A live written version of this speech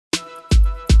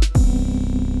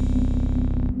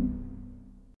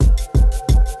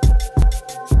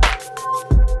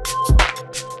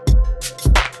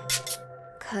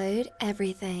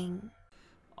everything.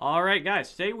 Alright guys,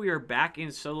 today we are back in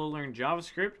SoloLearn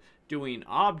JavaScript doing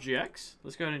objects.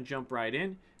 Let's go ahead and jump right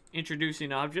in.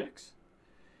 Introducing objects.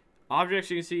 Objects,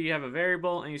 you can see you have a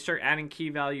variable and you start adding key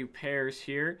value pairs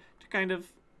here to kind of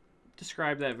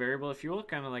describe that variable, if you will,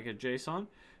 kind of like a JSON.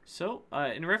 So,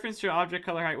 in reference to object,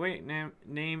 color, height, weight,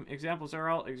 name examples are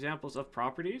all examples of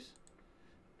properties.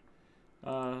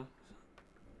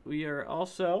 We are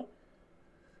also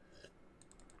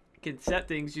can set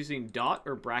things using dot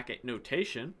or bracket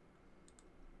notation.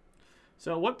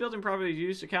 So what built-in properties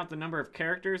used to count the number of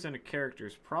characters in a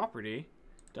character's property?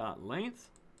 Dot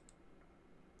length.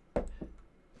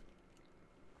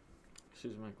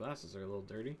 Excuse me, my glasses are a little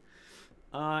dirty.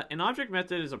 An object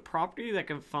method is a property that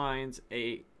contains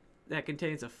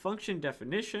a function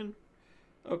definition.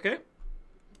 Okay.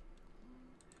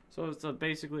 So it's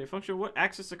basically a function. What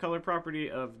access the color property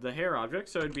of the hair object?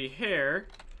 So it'd be hair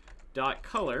dot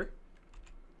color.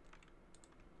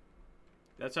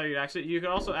 That's how you'd access it. You could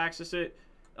also access it.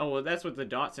 Oh well, that's with the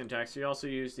dot syntax. You also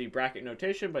use the bracket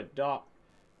notation, but dot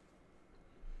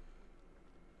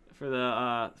for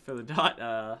the dot.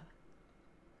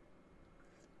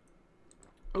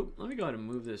 Oh, let me go ahead and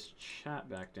move this chat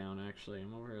back down. Actually,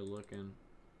 I'm over here looking.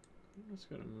 Let's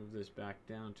go ahead and move this back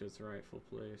down to its rightful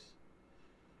place,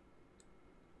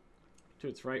 to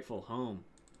its rightful home.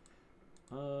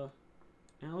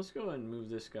 Now let's go ahead and move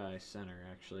this guy center,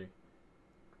 actually.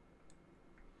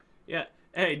 Yeah,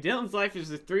 hey, Dylan's life is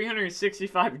the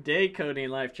 365-day coding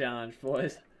life challenge,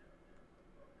 boys.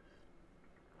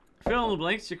 Fill in the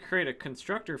blanks to create a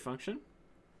constructor function.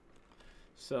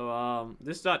 So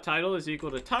this dot title is equal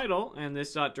to title, and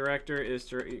this dot director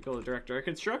is equal to director. A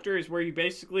constructor is where you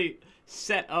basically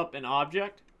set up an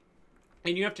object,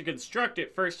 and you have to construct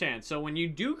it firsthand. So when you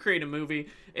do create a movie,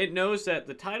 it knows that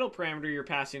the title parameter you're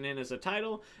passing in is a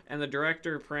title, and the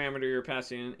director parameter you're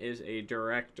passing in is a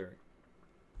director.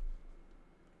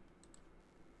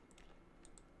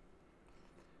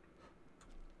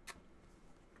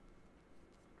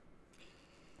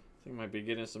 I think I might be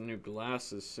getting some new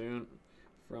glasses soon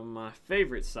from my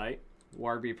favorite site,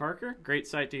 Warby Parker. Great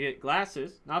site to get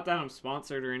glasses. Not that I'm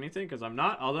sponsored or anything, because I'm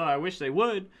not. Although I wish they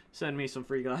would send me some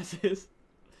free glasses,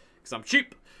 because I'm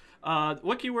cheap.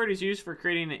 What keyword is used for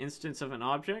creating an instance of an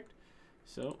object?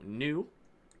 So, new.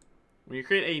 When you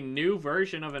create a new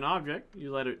version of an object,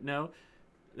 you let it know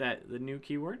that the new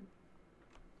keyword.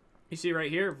 You see right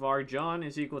here, var John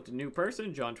is equal to new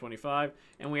person, John 25,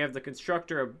 and we have the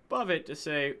constructor above it to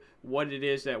say what it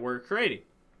is that we're creating.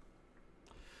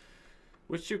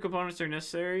 Which two components are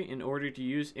necessary in order to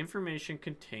use information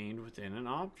contained within an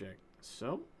object?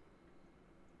 So,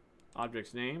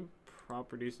 object's name,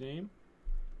 property's name,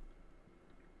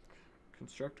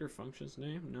 constructor function's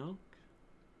name, no?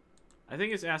 I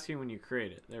think it's asking when you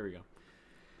create it. There we go.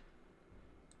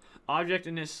 Object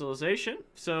initialization.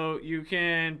 So you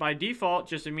can, by default,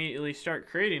 just immediately start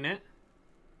creating it.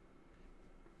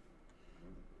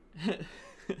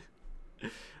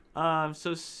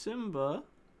 So Simba.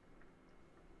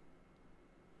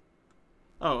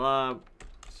 Oh,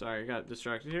 sorry, I got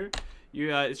distracted here.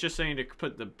 It's just saying to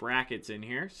put the brackets in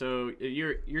here. So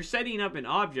you're setting up an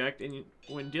object, and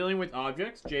when dealing with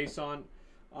objects, JSON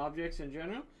objects in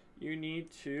general, you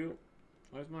need to.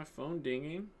 Why is my phone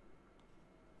dinging?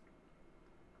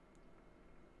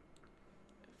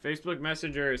 Facebook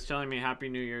Messenger is telling me Happy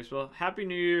New Year's. Well, Happy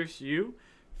New Year's to you,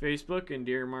 Facebook, and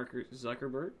dear Mark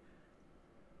Zuckerberg.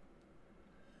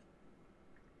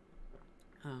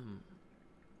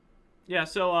 Yeah,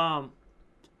 so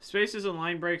spaces and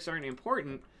line breaks aren't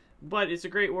important, but it's a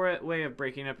great way of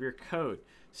breaking up your code.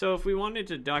 So if we wanted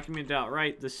to document it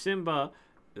outright, the Simba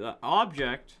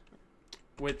object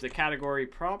with the category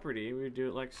property, we would do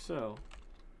it like so.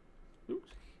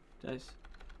 Oops, nice.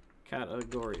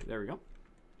 Category, there we go.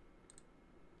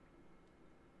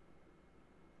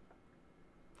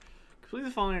 Complete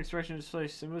the following expression to display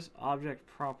Simba's object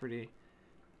property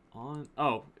on.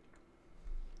 Oh,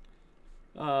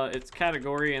 it's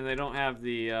category, and they don't have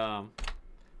the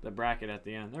bracket at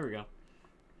the end. There we go.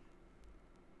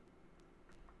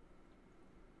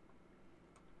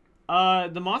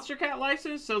 The Monster Cat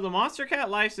license. So the Monster Cat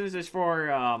license is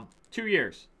for 2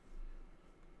 years.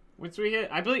 Once we hit,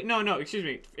 I believe. No, excuse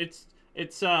me.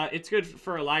 It's good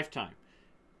for a lifetime.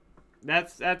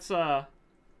 That's how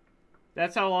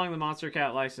long the Monster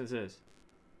Cat license is.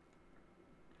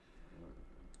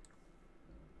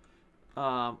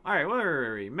 Alright,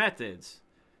 where are we? Methods.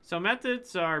 So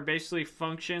methods are basically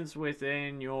functions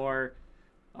within your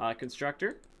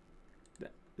constructor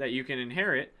that you can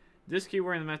inherit. This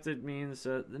keyword in the method means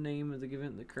the name of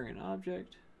the current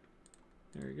object.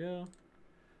 There we go.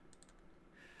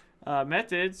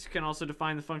 Methods can also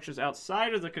define the functions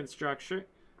outside of the constructor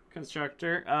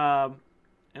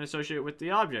and associate it with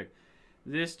the object.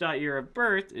 This dot year of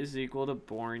birth is equal to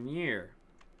born year.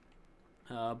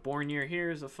 Born year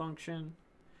here is a function.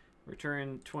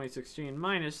 Return 2016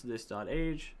 minus this dot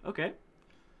age. Okay.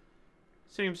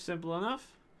 Seems simple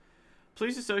enough.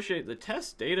 Please associate the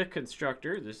test data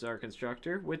constructor, this is our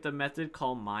constructor, with the method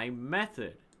called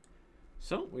myMethod.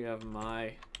 So we have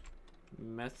myMethod.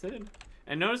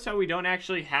 And notice how we don't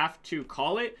actually have to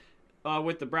call it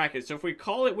with the brackets. So if we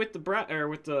call it with the brackets,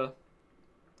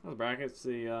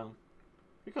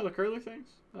 we call the curly things?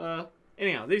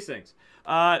 Anyhow, these things.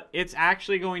 It's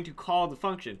actually going to call the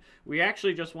function. We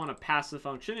actually just want to pass the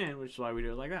function in, which is why we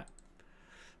do it like that.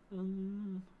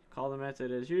 Call the method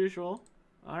as usual.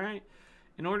 All right.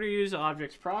 In order to use the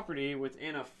object's property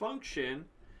within a function,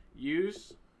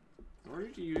 use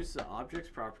the object's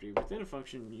property within a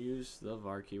function, use the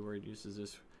var keyword. Use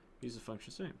the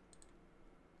function's name.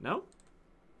 No?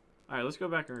 All right, let's go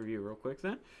back and review real quick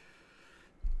then.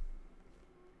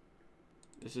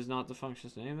 This is not the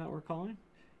function's name that we're calling.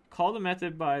 Call the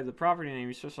method by the property name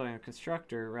you specify in a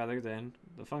constructor rather than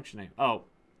the function name. Oh,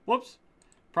 whoops.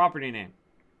 Property name.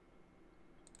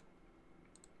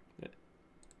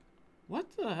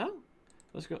 What the hell?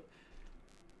 Let's go.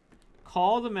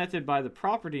 Call the method by the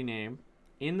property name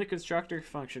in the constructor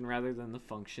function rather than the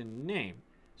function name.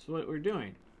 That's what we're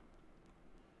doing.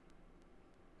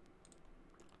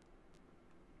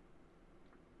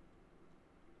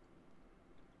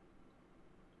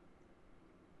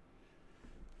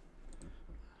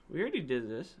 We already did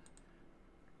this.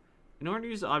 In order to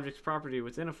use the object's property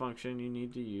within a function, you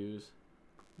need to use...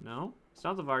 No, it's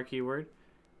not the var keyword.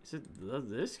 Is it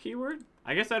this keyword?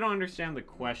 I guess I don't understand the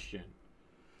question.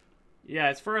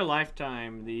 Yeah, it's for a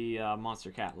lifetime, the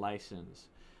Monster Cat license.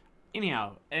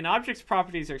 Anyhow, an object's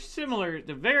properties are similar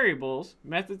to variables.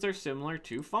 Methods are similar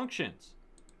to functions.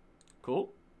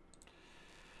 Cool.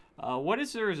 What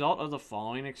is the result of the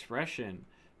following expression?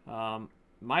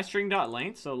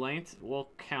 MyString.length, so length will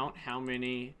count how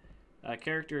many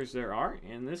characters there are.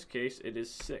 In this case, it is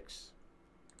 6.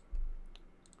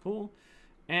 Cool.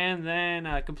 And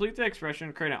then complete the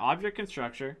expression, create an object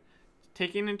constructor,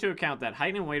 taking into account that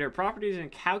height and weight are properties, and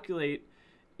calculate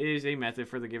is a method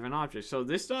for the given object. So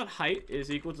this dot height is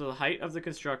equal to the height of the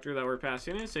constructor that we're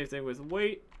passing in. Same thing with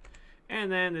weight. And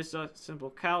then this dot simple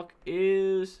calc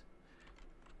is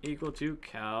equal to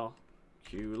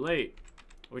calculate,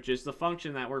 which is the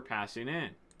function that we're passing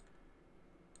in.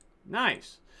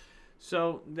 Nice.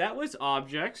 So that was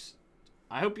objects.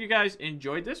 I hope you guys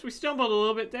enjoyed this. We stumbled a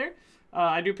little bit there.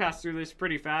 I do pass through this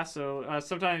pretty fast, so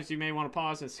sometimes you may want to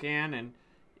pause and scan, and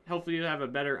hopefully you have a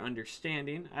better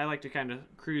understanding. I like to kind of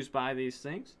cruise by these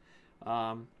things.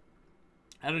 I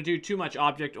don't do too much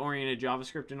object-oriented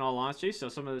JavaScript in all honesty, so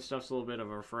some of this stuff's a little bit of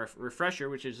a refresher,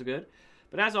 which is good.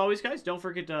 But as always, guys, don't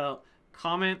forget to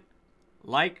comment,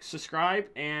 like, subscribe,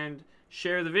 and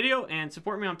share the video, and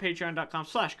support me on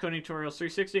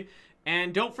patreon.com/codingtutorials360.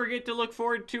 And don't forget to look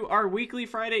forward to our weekly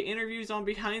Friday interviews on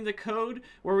Behind the Code,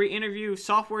 where we interview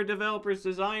software developers,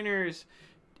 designers,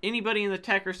 anybody in the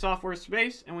tech or software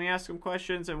space, and we ask them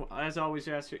questions, and as always,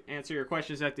 answer your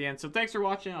questions at the end. So thanks for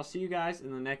watching. I'll see you guys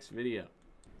in the next video.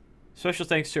 Special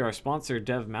thanks to our sponsor,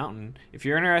 Dev Mountain. If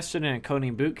you're interested in a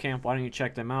coding bootcamp, why don't you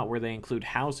check them out, where they include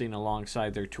housing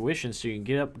alongside their tuition, so you can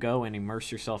get up, go, and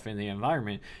immerse yourself in the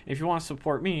environment. If you want to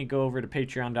support me, go over to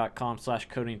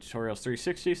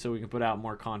patreon.com/codingtutorials360 so we can put out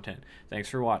more content. Thanks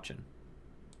for watching.